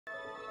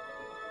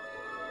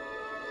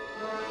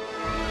Hi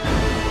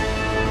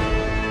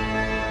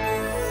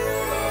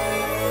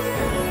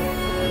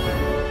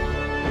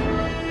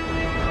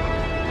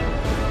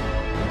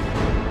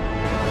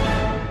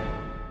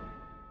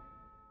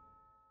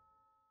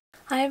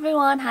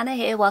everyone, Hannah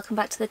here. Welcome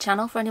back to the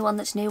channel. For anyone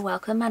that's new,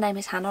 welcome. My name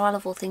is Hannah. I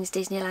love all things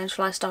Disney,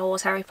 Loungefly, Star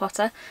Wars, Harry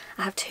Potter.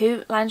 I have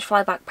 2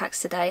 Loungefly backpacks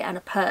today and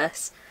a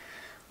purse.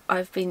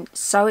 I've been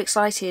so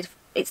excited.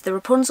 It's the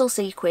Rapunzel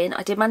sequin.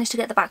 I did manage to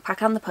get the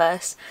backpack and the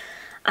purse.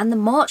 And the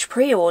March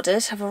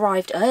pre-orders have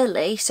arrived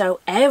early, so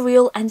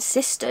Ariel and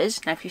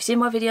sisters. Now if you've seen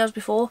my videos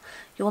before,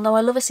 you'll know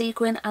I love a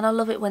sequin and I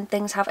love it when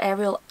things have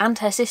Ariel and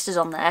her sisters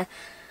on there.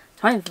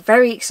 So I'm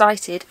very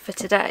excited for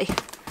today.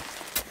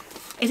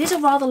 It is a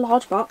rather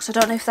large box. I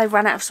don't know if they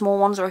ran out of small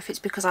ones or if it's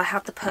because I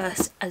had the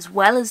purse as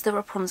well as the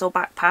Rapunzel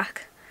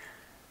backpack.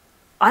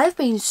 I have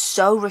been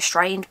so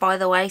restrained, by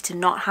the way, to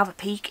not have a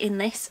peek in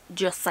this,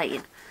 just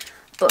saying.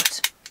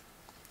 But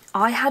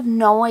I had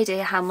no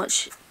idea how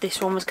much this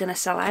one was going to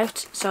sell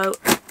out. So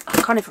I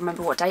can't even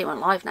remember what day it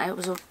went live now. It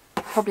was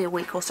probably a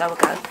week or so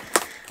ago.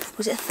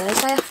 Was it a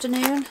Thursday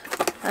afternoon?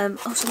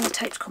 Oh, some of the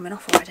tape's coming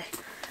off already.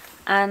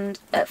 And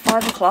at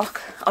 5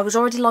 o'clock, I was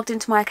already logged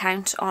into my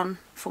account on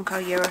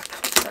Funko Europe.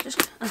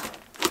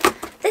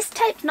 This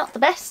tape's not the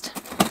best.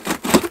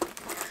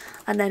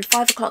 And then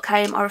 5 o'clock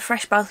came, I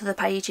refreshed both of the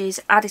pages,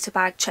 added a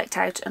bag, checked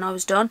out, and I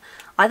was done.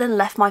 I then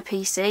left my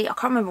PC. I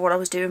can't remember what I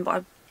was doing, but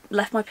I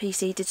left my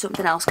PC, did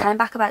something else, came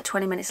back about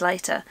 20 minutes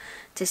later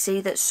to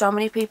see that so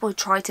many people had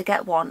tried to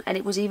get one and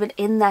it was even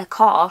in their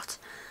cart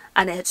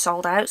and it had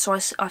sold out. So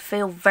I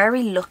feel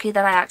very lucky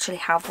that I actually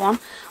have one.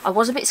 I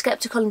was a bit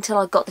sceptical until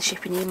I got the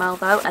shipping email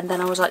though, and then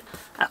I was like,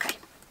 okay,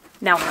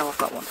 now I know I've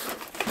got one.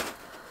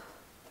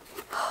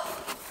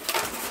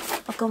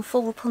 I've gone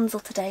full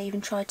Rapunzel today,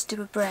 even tried to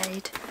do a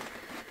braid.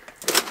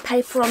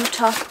 Paper on the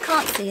top,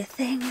 can't see a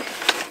thing.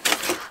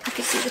 I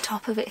can see the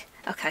top of it.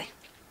 Okay.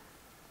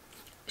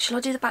 Shall I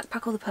do the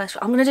backpack or the purse?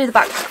 I'm going to do the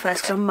backpack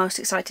first because I'm most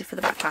excited for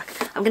the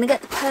backpack. I'm going to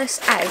get the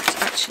purse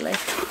out, actually,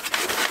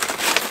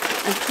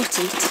 and put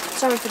it,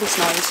 sorry for this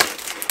noise,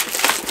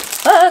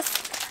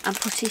 and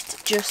put it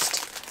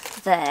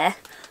just there.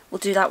 We'll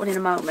do that one in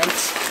a moment.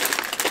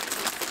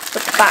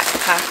 But the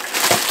backpack,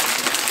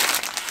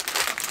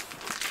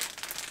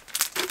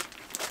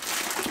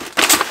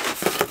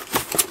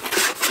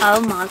 oh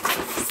my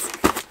goodness.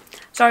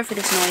 Sorry for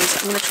this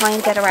noise. I'm going to try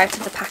and get her out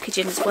of the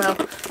packaging as well.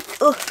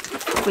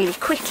 Really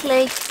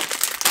quickly.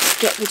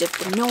 Get rid of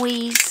the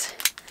noise.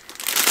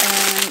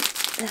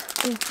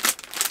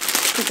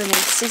 Couldn't bring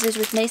any scissors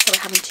with me, so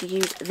we're having to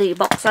use the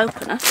box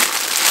opener.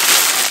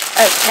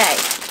 Okay.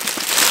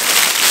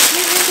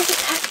 Get rid of the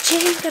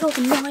packaging. Get all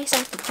the noise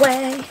out of the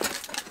way.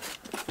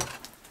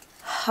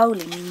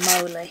 Holy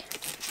moly.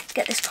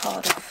 Get this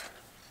card off.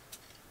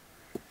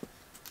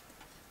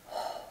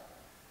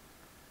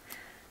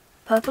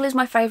 Purple is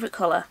my favourite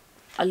colour.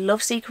 I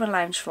love Sequin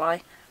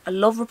Loungefly. I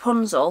love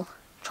Rapunzel.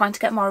 Trying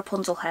to get my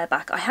Rapunzel hair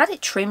back. I had it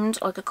trimmed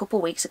like a couple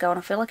of weeks ago and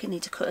I feel like it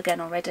needs to cut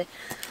again already.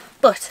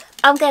 But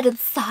I'm getting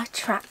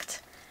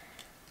sidetracked.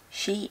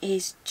 She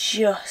is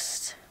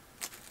just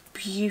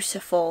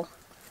beautiful.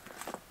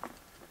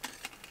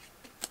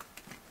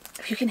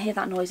 If you can hear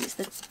that noise, it's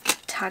the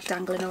tag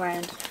dangling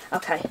around.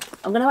 Okay,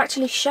 I'm going to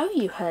actually show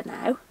you her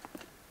now.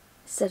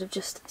 Instead of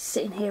just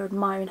sitting here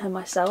admiring her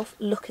myself.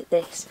 Look at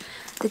this.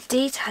 The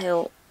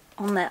detail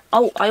on there.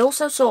 Oh, I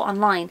also saw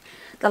online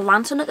the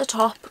lantern at the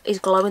top is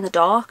glow in the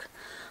dark.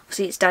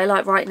 See, it's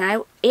daylight right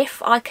now.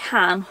 If I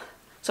can,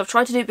 so I've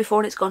tried to do it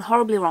before and it's gone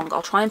horribly wrong.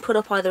 I'll try and put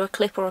up either a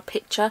clip or a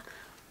picture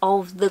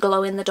of the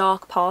glow in the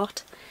dark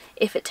part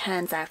if it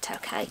turns out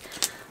okay.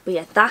 But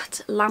yeah,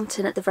 that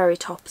lantern at the very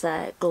top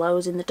there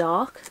glows in the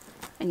dark.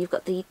 And you've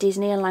got the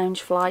Disney and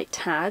Loungefly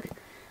tag.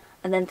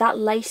 And then that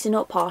lacing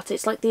up part,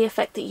 it's like the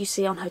effect that you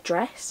see on her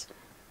dress.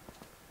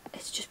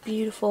 It's just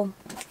beautiful.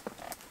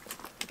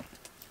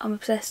 I'm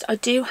obsessed. I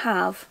do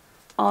have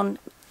on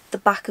the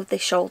back of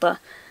this shoulder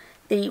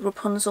the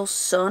Rapunzel's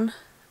sun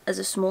as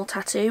a small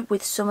tattoo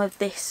with some of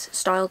this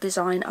style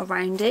design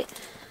around it.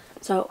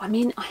 So, I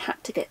mean, I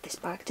had to get this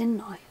bag,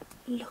 didn't I?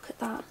 Look at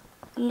that.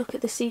 Look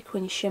at the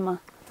sequin shimmer.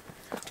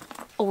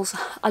 Also,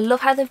 I love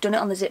how they've done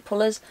it on the zip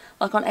pullers.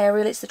 Like on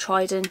Ariel, it's the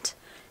Trident.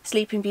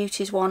 Sleeping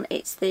Beauty's one,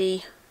 it's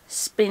the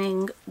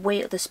spinning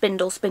wheel, the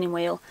spindle spinning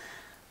wheel,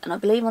 and I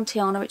believe on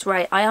Tiana it's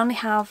Ray. I only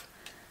have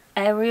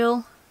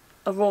Ariel,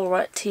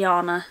 Aurora,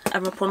 Tiana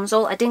and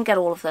Rapunzel. I didn't get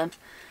all of them.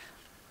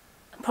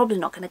 I'm probably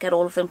not going to get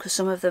all of them because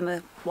some of them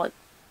are like,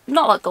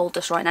 not like gold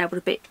dust right now, but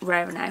a bit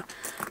rarer now.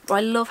 But I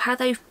love how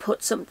they've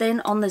put something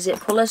on the zip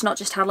pullers, not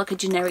just have like a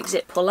generic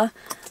zip puller.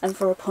 And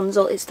for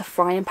Rapunzel it's the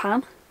frying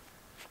pan,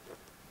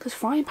 because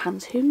frying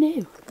pans, who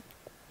knew?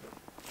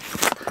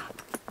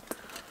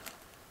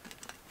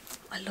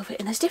 I love it.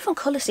 And there's different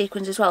colour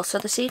sequins as well. So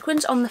the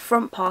sequins on the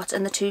front part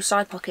and the 2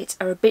 side pockets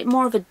are a bit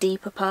more of a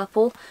deeper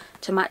purple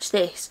to match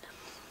this.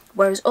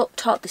 Whereas up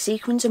top the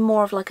sequins are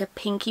more of like a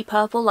pinky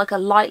purple, like a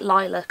light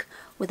lilac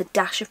with a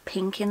dash of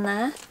pink in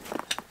there.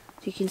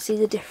 So you can see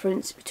the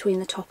difference between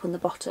the top and the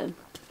bottom.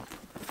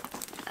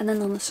 And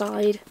then on the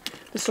side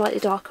the slightly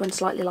darker and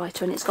slightly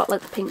lighter, and it's got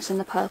like the pinks and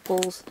the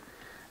purples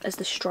as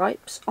the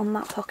stripes on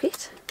that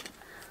pocket.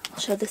 I'll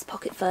show this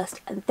pocket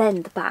first and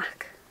then the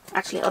back.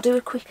 Actually, I'll do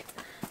a quick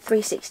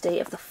 360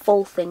 of the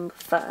full thing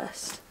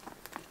first,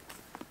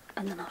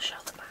 and then I'll show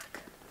the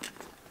back.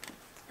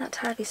 That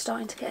tag is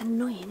starting to get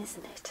annoying,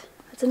 isn't it?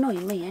 It's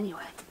annoying me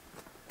anyway.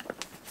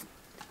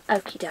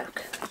 Okie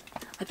doke.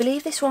 I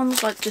believe this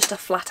one's like just a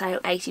flat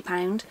out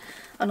 £80,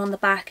 and on the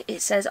back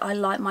it says I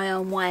like my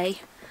own way,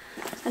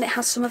 and it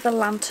has some of the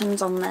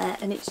lanterns on there,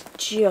 and it's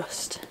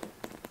just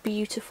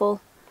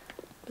beautiful.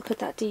 Look at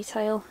that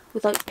detail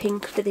with like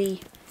pink for the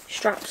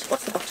straps.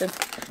 What's the bottom?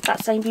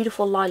 That same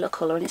beautiful lilac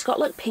colour, and it's got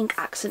like pink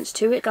accents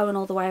to it going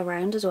all the way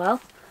around as well.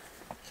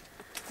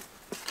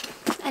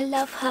 I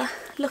love her.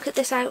 Look at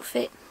this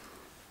outfit.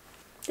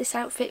 This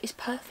outfit is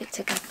perfect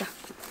together.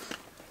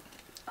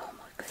 Oh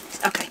my goodness.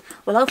 Okay,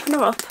 we'll open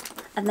her up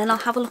and then I'll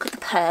have a look at the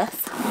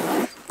purse.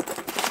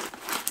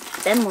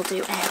 Then we'll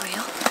do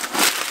Ariel.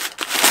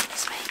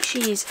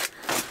 She is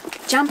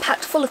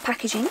jam-packed full of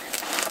packaging.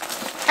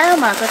 Oh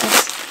my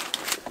goodness.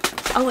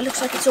 Oh, it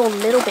looks like it's all a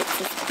little bit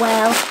thick.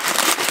 Well,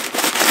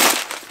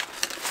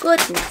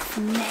 goodness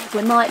me,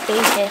 we might be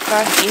here for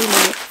a few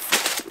minutes.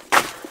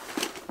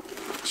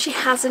 She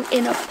has an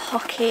inner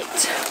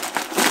pocket.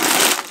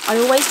 I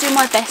always do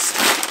my best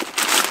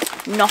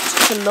not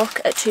to look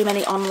at too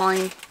many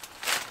online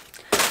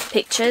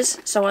pictures,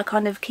 so I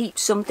kind of keep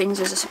some things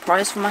as a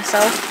surprise for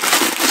myself.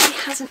 She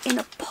has an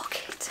inner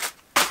pocket.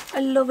 I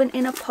love an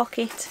inner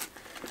pocket.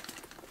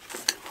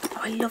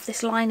 Oh, I love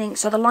this lining.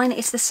 So the lining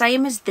is the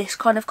same as this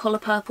kind of colour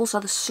purple, so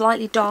the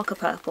slightly darker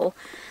purple,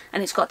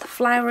 and it's got the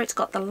flower, it's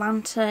got the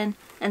lantern,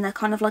 and they're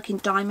kind of like in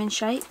diamond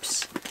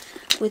shapes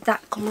with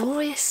that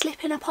glorious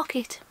slip in a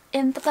pocket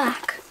in the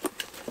back.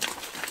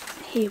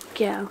 Here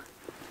we go.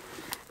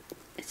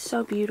 It's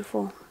so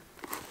beautiful.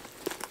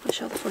 I'll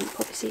show the front,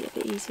 probably see it a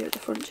bit easier at the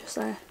front just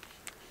there.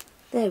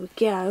 There we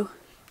go.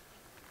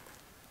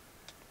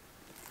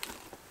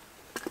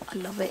 I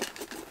love it.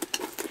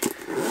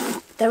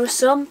 There are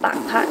some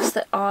backpacks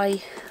that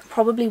I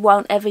probably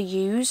won't ever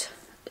use.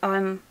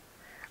 I'm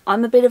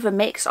a bit of a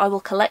mix. I will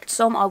collect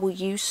some, I will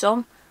use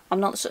some. I'm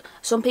not.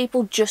 Some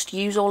people just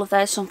use all of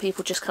theirs, some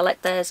people just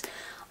collect theirs.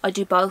 I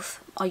do both.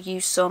 I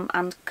use some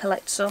and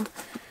collect some.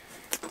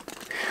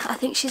 I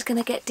think she's going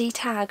to get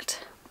de-tagged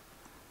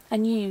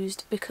and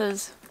used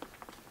because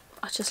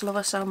I just love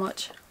her so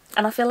much.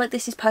 And I feel like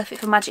this is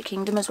perfect for Magic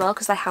Kingdom as well,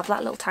 because they have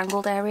that little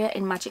tangled area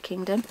in Magic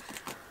Kingdom.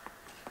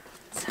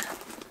 So,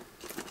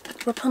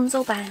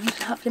 Rapunzel bound.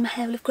 Hopefully my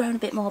hair will have grown a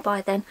bit more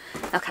by then.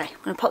 Okay,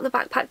 I'm going to pop the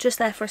backpack just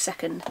there for a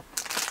second.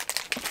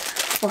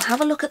 We'll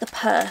have a look at the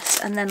purse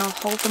and then I'll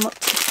hold them up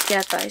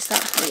together. Is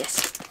that? Oh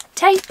yes.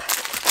 Tape!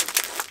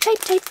 Tape,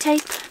 tape,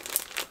 tape.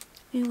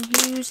 We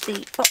will use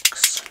the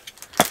box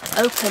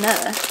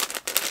opener.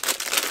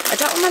 I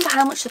don't remember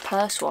how much the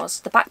purse was.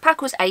 The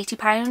backpack was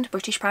 £80,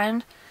 British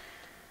pound.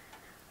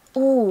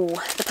 Oh,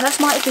 the purse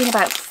might have been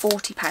about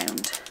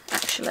 £40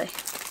 actually.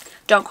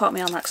 Don't quote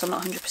me on that because I'm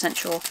not 100%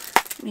 sure.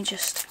 Let me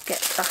just get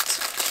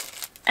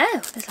that.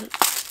 Oh, there's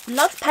a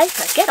lot of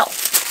paper. Get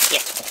off.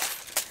 Get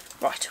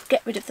off. Right, we'll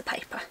get rid of the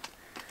paper.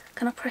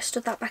 Can I press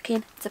stud that back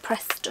in? It's a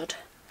press stud.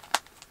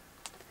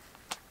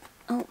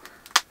 Oh,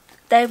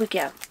 there we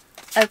go.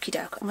 Okie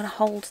doke. I'm going to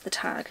hold the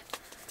tag.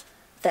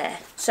 There.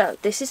 So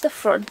this is the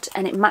front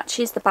and it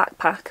matches the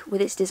backpack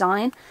with its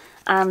design,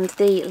 and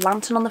the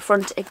lantern on the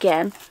front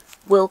again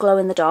will glow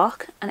in the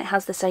dark, and it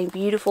has the same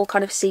beautiful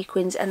kind of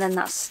sequins and then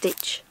that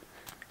stitch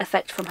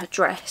effect from her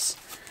dress.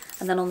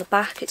 And then on the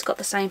back it's got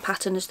the same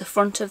pattern as the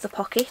front of the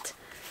pocket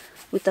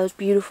with those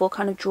beautiful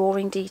kind of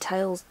drawing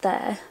details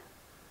there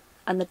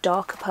and the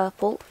darker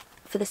purple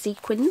for the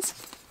sequins.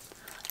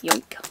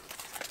 Yoink.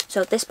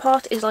 So this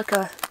part is like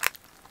a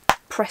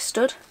press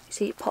stud. You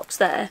see it pops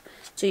there,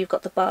 so you've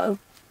got the bow.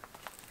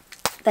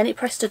 Then it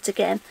press studs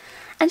again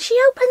and she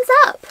opens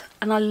up,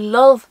 and I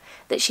love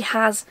that she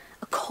has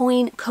a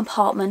coin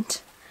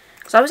compartment.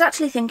 So I was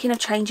actually thinking of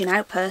changing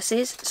out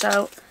purses,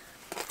 so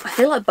I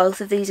feel like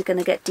both of these are going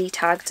to get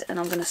de-tagged and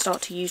I'm going to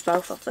start to use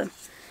both of them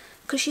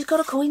because she's got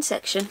a coin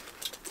section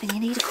and you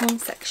need a coin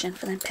section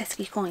for them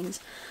pesky coins.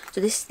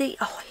 So this is the,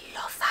 oh I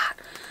love that.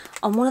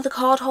 On one of the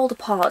card holder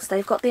parts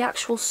they've got the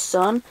actual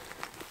sun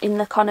in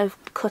the kind of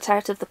cut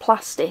out of the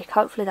plastic.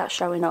 Hopefully that's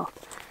showing up.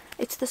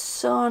 It's the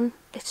sun.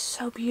 It's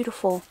so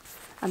beautiful.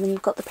 And then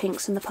you've got the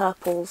pinks and the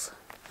purples.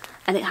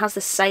 And it has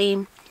the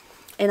same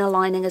inner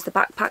lining as the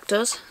backpack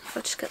does. If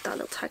I just get that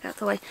little tag out of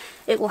the way,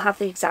 it will have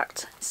the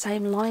exact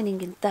same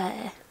lining in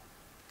there.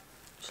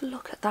 Just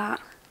look at that.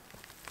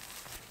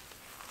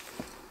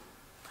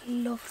 I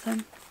love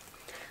them.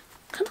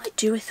 Can I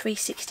do a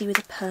 360 with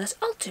a purse?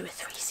 I'll do a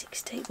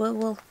 360.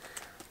 We'll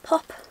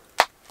pop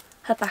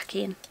her back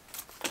in.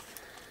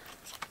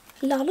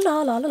 La la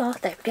la la la la.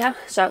 There we go.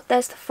 So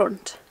there's the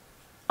front.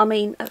 I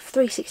mean, a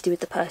 360 with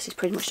the purse is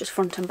pretty much just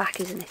front and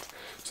back, isn't it?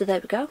 So there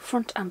we go,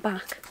 front and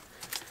back.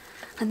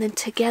 And then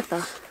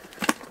together,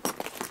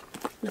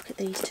 look at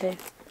these two.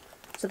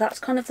 So that's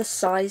kind of the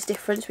size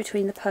difference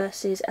between the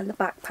purses and the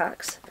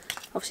backpacks.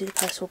 Obviously the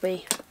purse will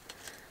be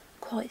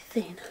quite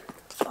thin,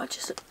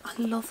 but I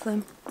love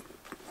them.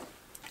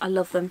 I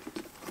love them.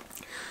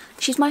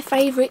 She's my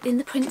favourite in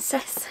the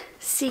Princess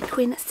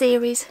Sequin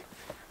Series.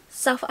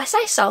 So I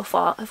say so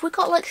far, have we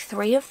got like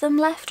 3 of them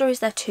left, or is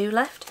there 2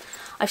 left?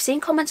 I've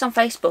seen comments on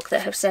Facebook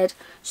that have said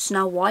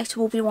Snow White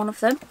will be one of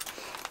them.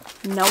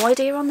 No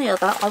idea on the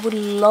other. I would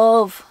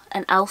love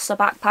an Elsa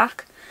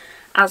backpack,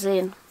 as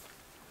in,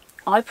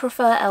 I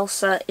prefer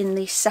Elsa in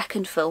the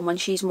second film when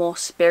she's more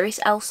Spirit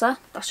Elsa.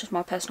 That's just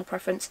my personal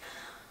preference.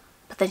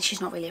 But then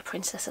she's not really a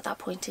princess at that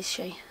point, is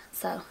she?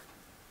 So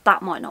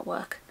that might not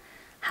work.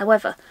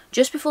 However,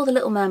 just before the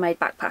Little Mermaid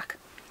backpack,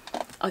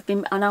 I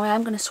know I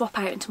am going to swap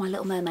out into my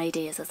Little Mermaid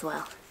ears as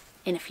well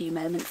in a few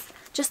moments.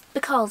 Just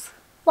because,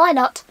 why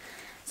not?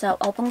 So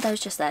I'll bung those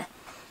just there.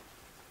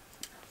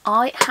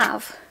 I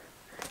have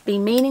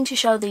been meaning to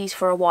show these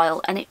for a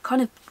while, and it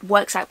kind of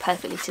works out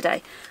perfectly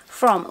today.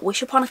 From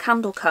Wish Upon a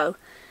Candle Co.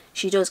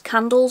 She does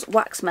candles,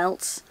 wax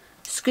melts,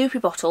 Scoopy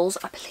bottles.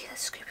 I believe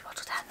there's a Scoopy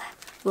bottle down there.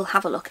 We'll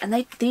have a look. And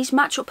these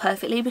match up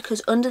perfectly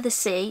because Under the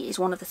Sea is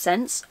one of the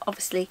scents.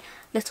 Obviously,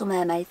 Little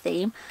Mermaid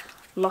theme.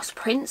 Lost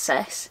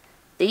Princess.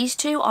 These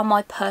 2 are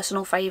my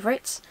personal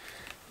favourites.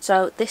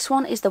 So this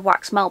one is the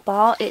wax melt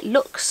bar. It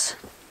looks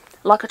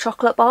like a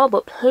chocolate bar,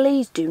 but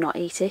please do not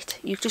eat it.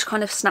 You just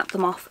kind of snap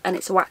them off and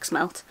it's a wax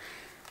melt.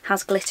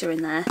 Has glitter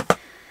in there.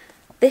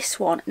 This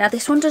one, now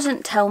this one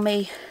doesn't tell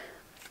me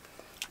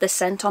the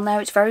scent on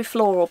there. It's very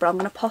floral, but I'm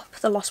going to pop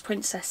the Lost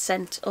Princess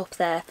scent up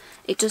there.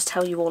 It does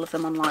tell you all of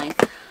them online.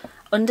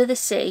 Under the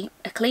Sea,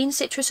 a clean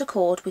citrus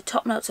accord with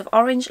top notes of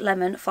orange,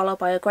 lemon, followed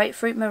by a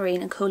grapefruit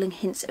marine and cooling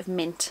hints of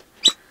mint.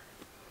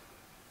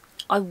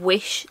 I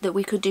wish that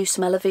we could do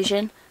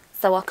smell-o-vision,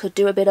 so I could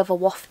do a bit of a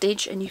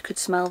waftage and you could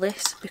smell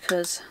this,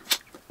 because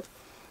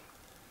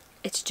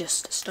it's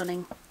just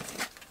stunning.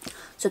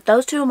 So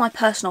those 2 are my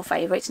personal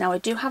favourites. Now I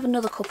do have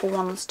another couple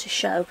ones to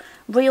show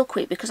real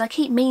quick because I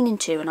keep meaning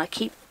to and I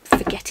keep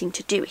forgetting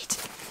to do it.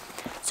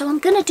 So I'm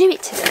going to do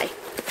it today.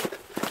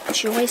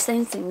 She always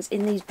sends things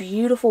in these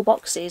beautiful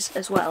boxes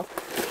as well.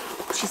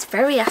 She's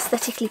very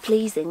aesthetically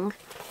pleasing,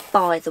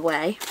 by the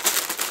way,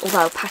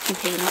 although packing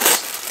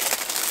peanuts.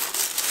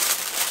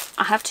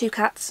 I have 2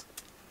 cats.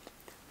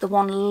 The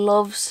one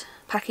loves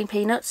packing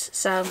peanuts,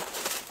 so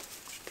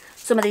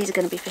some of these are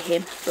going to be for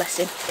him, bless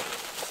him.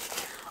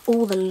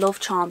 All the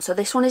love charm. So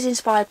this one is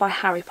inspired by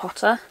Harry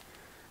Potter,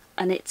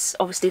 and it's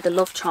obviously the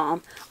love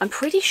charm. I'm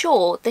pretty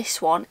sure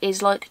this one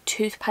is like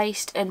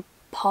toothpaste and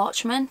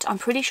parchment. I'm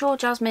pretty sure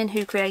Jasmine,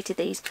 who created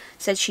these,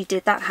 said she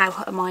did that, how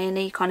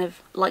Hermione kind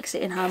of likes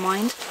it in her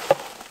mind.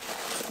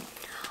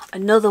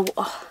 Another,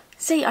 oh,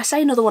 see, I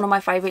say another one of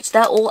my favourites.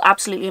 They're all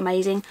absolutely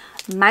amazing.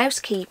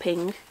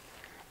 Mousekeeping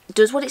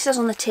does what it says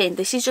on the tin.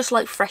 This is just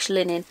like fresh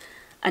linen,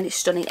 and it's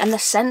stunning, and the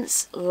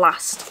scents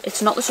last.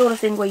 It's not the sort of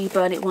thing where you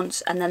burn it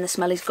once and then the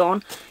smell is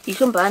gone. You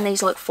can burn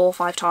these like 4 or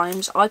 5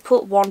 times. I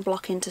put 1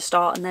 block in to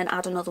start and then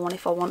add another one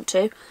if I want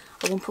to.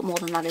 I won't put more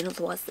than that in,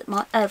 otherwise it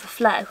might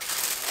overflow.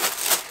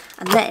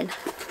 And then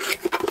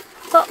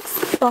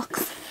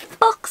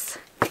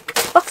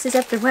boxes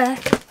everywhere.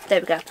 There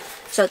we go.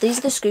 So these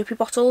are the Scoopy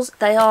bottles.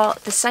 They are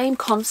the same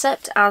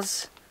concept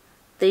as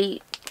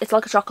it's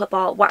like a chocolate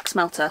bar wax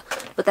melter,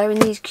 but they're in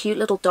these cute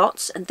little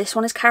dots, and this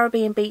one is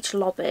Caribbean Beach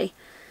Lobby.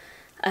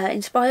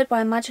 Inspired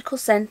by a magical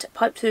scent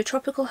piped through a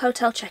tropical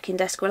hotel check-in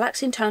desk,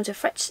 relaxing tones of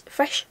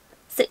fresh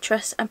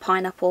citrus and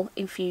pineapple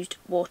infused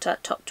water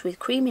topped with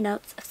creamy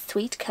notes of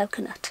sweet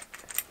coconut.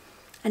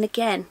 And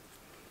again,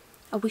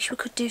 I wish we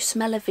could do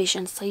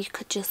smell-o-vision so you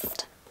could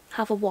just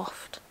have a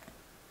waft.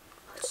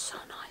 It's so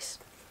nice.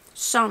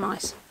 So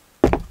nice.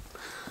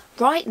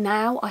 Right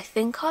now, I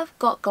think I've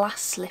got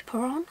glass slipper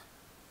on.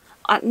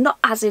 Not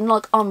as in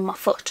like on my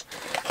foot,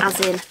 as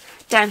in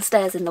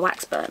downstairs in the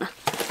wax burner.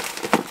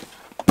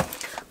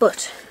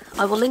 But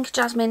I will link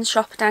Jasmine's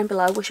shop down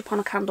below, Wish Upon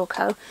a Candle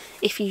Co.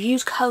 If you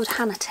use code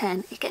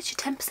Hannah10, it gets you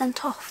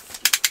 10%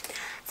 off.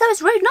 So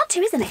it's rude not to,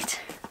 isn't it?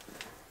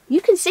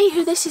 You can see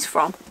who this is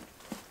from.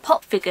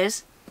 Pop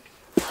figures.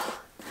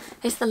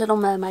 It's the Little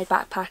Mermaid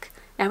backpack.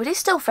 Now it is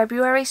still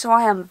February, so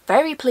I am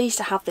very pleased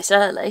to have this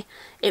early.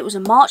 It was a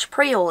March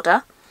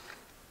pre-order.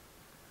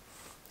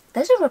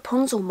 There's a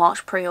Rapunzel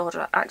March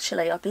pre-order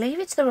actually. I believe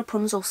it's the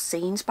Rapunzel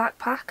Scenes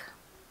backpack.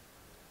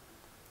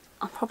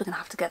 I'm probably going to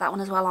have to get that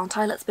one as well, aren't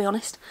I? Let's be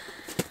honest.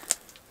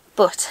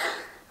 But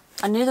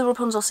I knew the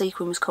Rapunzel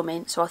sequin was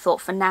coming, so I thought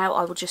for now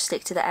I will just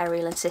stick to the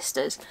Ariel and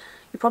Sisters.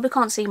 You probably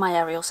can't see my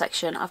Ariel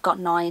section. I've got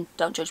 9,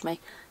 don't judge me,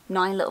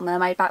 9 Little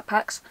Mermaid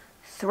backpacks.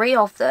 3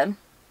 of them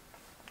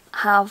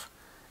have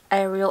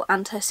Ariel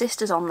and her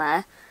sisters on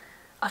there.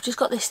 I've just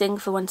got this thing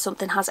for when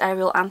something has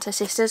Ariel and her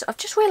sisters. I've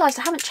just realised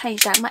I haven't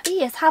changed out my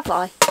ears, have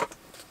I?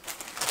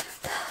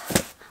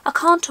 I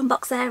can't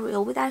unbox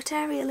Ariel without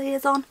Ariel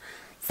ears on.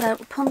 So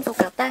Rapunzel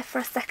go there for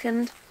a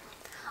second.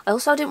 I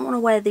also didn't want to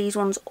wear these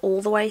ones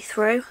all the way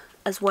through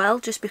as well,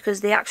 just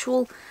because the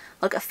actual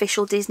like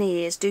official Disney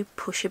ears do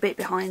push a bit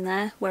behind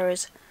there,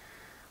 whereas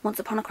Once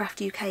Upon a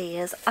Craft UK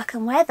ears, I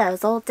can wear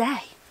those all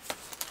day.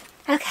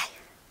 Okay,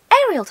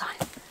 Ariel time.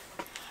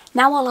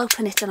 Now I'll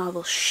open it and I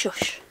will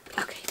shush.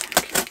 Okay.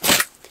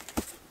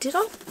 did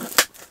I?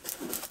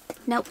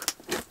 Nope.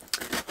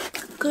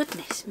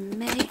 Goodness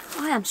me.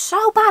 I am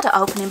so bad at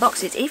opening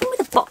boxes, even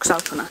with a box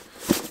opener.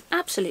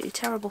 Absolutely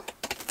terrible.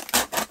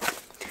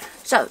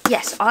 So,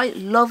 yes, I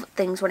love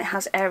things when it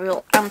has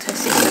Ariel and her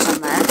sisters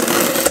on there.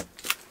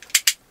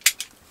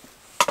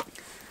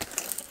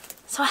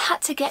 So I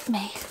had to get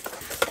me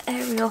the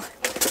Ariel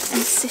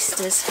and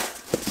sisters.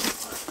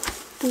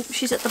 Oh,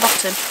 she's at the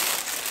bottom.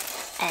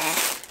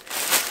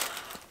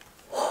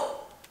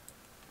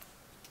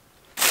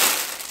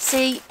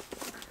 See,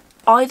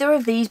 either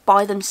of these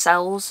by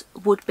themselves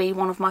would be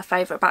one of my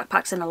favourite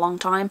backpacks in a long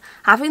time.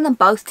 Having them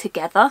both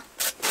together,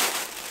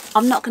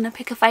 I'm not going to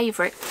pick a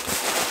favourite.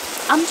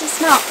 I'm just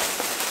not.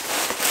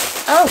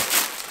 Oh!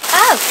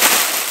 Oh!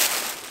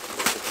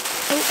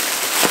 Oh!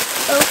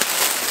 Oh!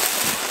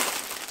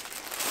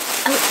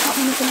 Oh, it's got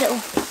one of the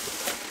little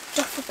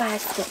duffel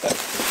bags with it.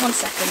 1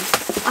 second.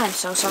 I am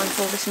so sorry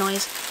for all this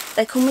noise.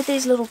 They come with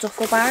these little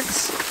duffel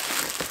bags.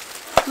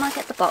 Can I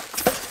get the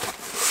box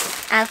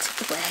out of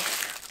the way?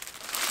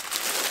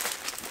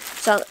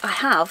 So I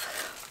have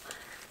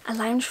a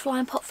Loungefly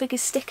and Pop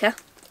Figures sticker.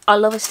 I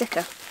love a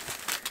sticker.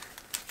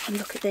 And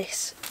look at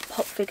this.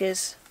 Pop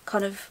Figures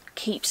kind of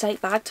keepsake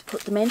bag to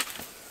put them in.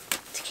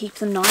 To keep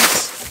them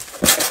nice.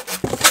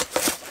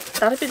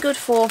 That'd be good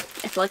for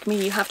if, like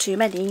me, you have too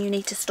many and you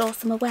need to store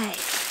them away.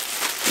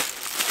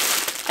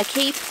 I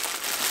keep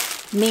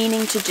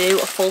meaning to do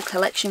a full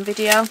collection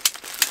video.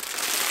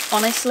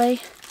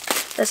 Honestly,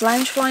 there's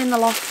Loungefly in the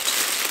loft,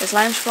 there's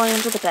Loungefly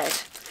under the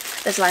bed,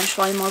 there's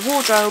Loungefly in my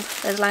wardrobe,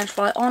 there's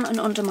Loungefly on and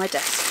under my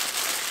desk.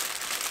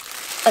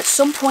 At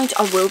some point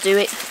I will do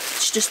it.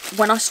 It's just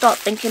when I start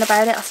thinking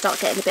about it, I start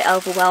getting a bit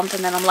overwhelmed,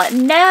 and then I'm like,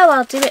 no,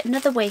 I'll do it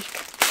another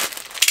week.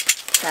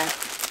 So,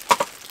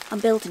 I'm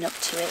building up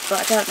to it, but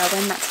I don't know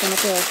when that's going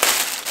to be.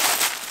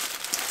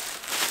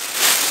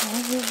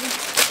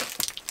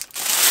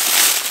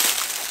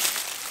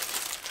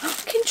 Oh,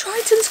 King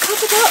Triton's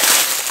covered up.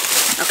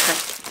 Okay,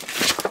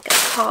 get the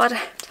card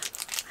out.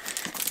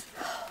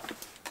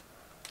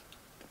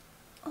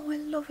 Oh, I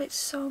love it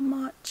so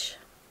much.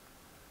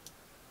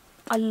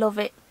 I love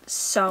it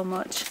so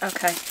much.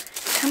 Okay,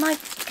 can I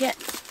get,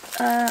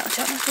 I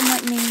don't know if I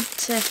might need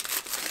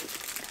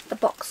the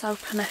box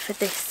opener for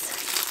this.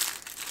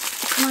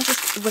 Or can I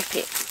just rip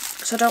it?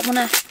 Because I don't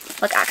want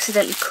to, like,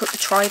 accidentally cut the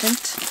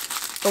trident.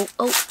 Oh,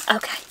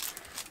 okay.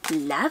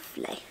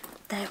 Lovely.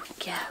 There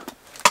we go.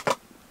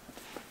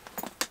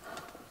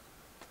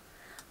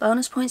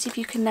 Bonus points if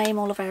you can name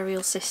all of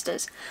Ariel's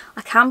sisters.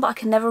 I can, but I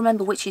can never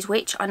remember which is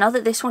which. I know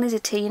that this one is a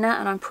Tina,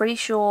 and I'm pretty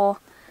sure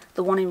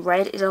the one in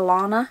red is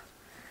Alana.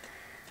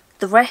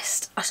 The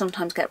rest I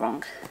sometimes get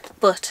wrong,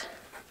 but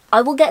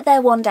I will get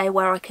there one day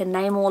where I can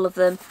name all of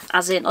them,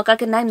 as in, like, I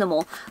can name them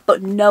all,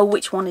 but know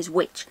which one is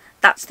which.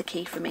 That's the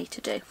key for me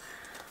to do.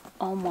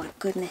 Oh my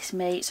goodness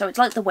me. So it's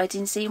like the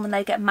wedding scene when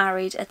they get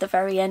married at the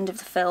very end of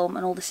the film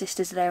and all the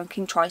sisters are there and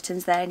King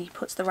Triton's there and he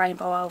puts the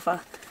rainbow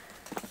over.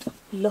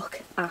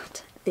 Look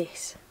at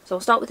this. So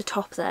I'll start with the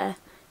top there.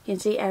 You can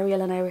see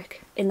Ariel and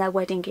Eric in their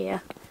wedding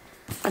gear,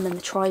 and then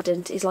the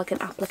trident is like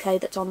an applique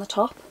that's on the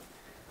top.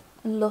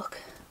 And look,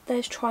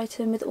 there's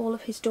Triton with all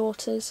of his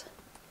daughters.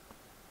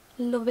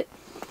 Love it.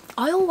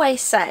 I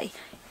always say,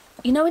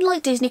 you know, in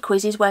like Disney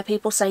quizzes where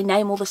people say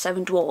name all the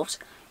 7 dwarves,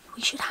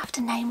 we should have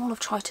to name all of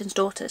Triton's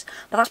daughters,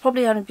 but that's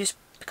probably only just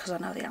because I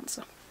know the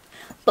answer.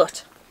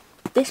 But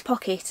this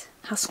pocket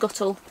has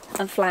Scuttle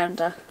and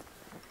Flounder.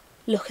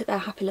 Look at their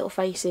happy little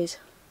faces.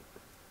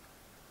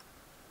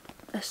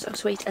 They're so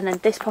sweet. And then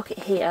this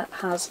pocket here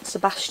has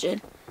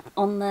Sebastian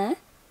on there.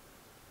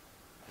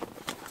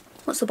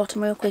 What's the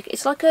bottom real quick?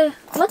 It's like a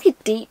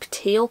deep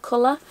teal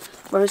colour,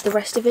 whereas the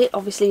rest of it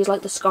obviously is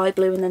like the sky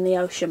blue and then the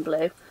ocean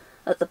blue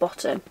at the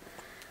bottom.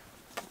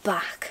 The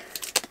back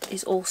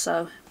is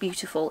also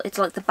beautiful. It's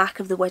like the back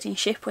of the wedding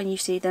ship when you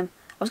see them.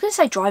 I was going to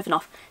say driving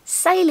off,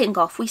 sailing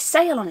off. We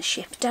sail on a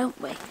ship, don't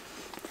we?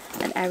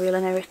 And Ariel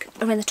and Eric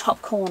are in the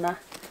top corner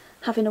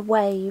having a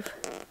wave.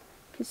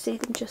 You can see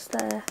them just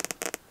there.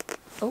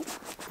 Oh,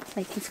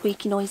 making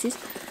squeaky noises.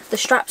 The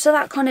straps are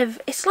that kind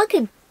of, it's like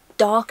a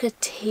darker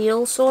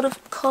teal sort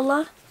of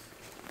colour,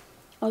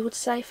 I would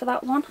say, for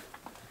that one.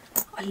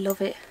 I love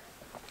it.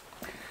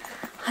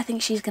 I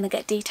think she's going to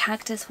get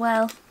de-tagged as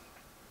well.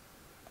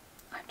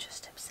 I'm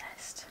just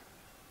obsessed.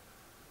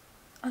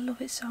 I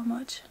love it so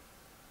much.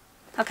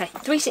 Okay,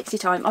 360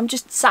 time. I'm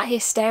just sat here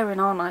staring,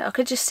 aren't I? I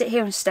could just sit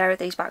here and stare at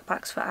these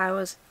backpacks for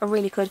hours. I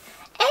really could.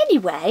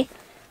 Anyway,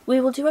 we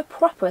will do a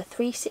proper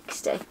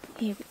 360.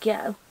 Here we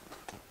go.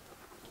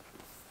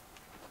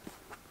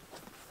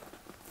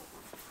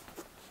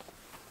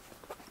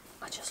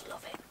 I just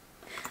love it.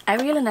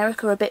 Ariel and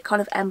Eric are a bit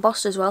kind of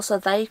embossed as well, so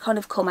they kind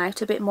of come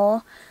out a bit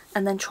more.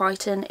 And then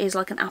Triton is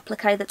like an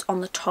applique that's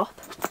on the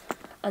top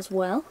as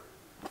well.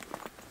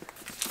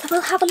 So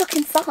we'll have a look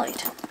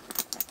inside.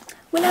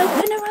 We'll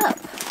open her up.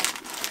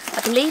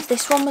 I believe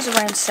this one was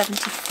around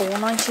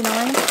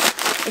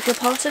 $74.99. If you're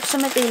part of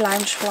some of the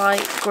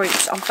Loungefly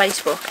groups on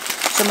Facebook,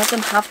 some of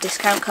them have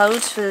discount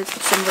codes for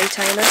some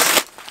retailers.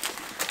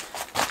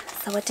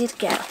 though I did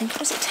get, I think it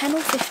was at 10 or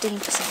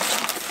 15%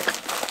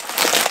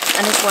 off.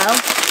 And as well,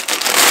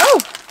 oh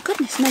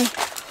goodness me,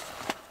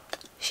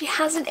 she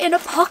has an inner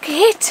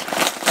pocket.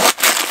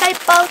 They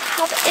both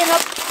have inner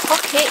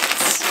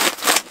pockets.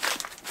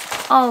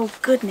 Oh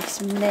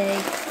goodness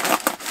me,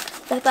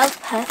 they're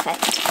both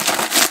perfect.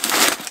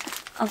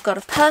 I've got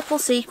a purple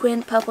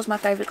sequin. Purple's my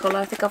favourite colour,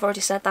 I think I've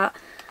already said that.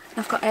 And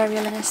I've got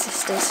Ariel and her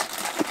sisters.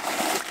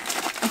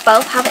 And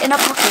both have inner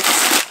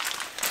pockets.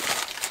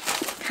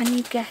 Can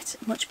you get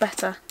much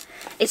better?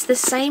 It's the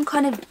same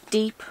kind of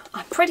deep,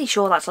 I'm pretty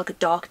sure that's like a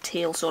dark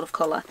teal sort of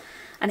colour.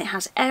 And it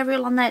has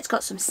Ariel on there. It's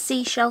got some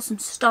seashells, some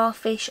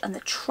starfish and the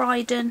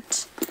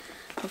trident.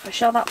 If I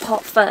show that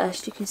part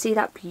first, you can see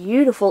that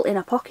beautiful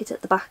inner pocket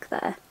at the back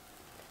there.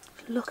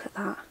 Look at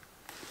that.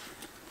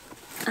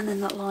 And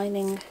then that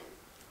lining.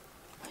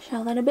 I'll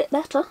show that a bit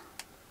better.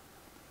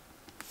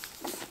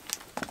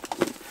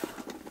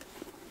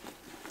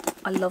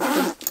 I love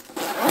them.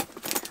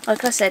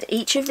 Like I said,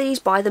 each of these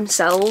by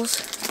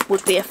themselves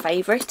would be a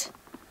favourite.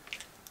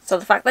 So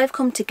the fact they've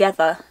come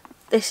together,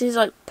 this is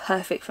like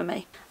perfect for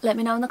me. Let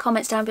me know in the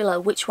comments down below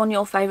which one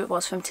your favourite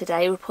was from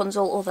today,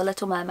 Rapunzel or the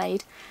Little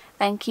Mermaid.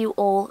 Thank you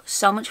all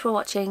so much for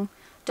watching.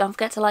 Don't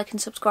forget to like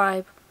and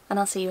subscribe, and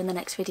I'll see you in the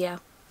next video.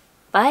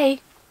 Bye!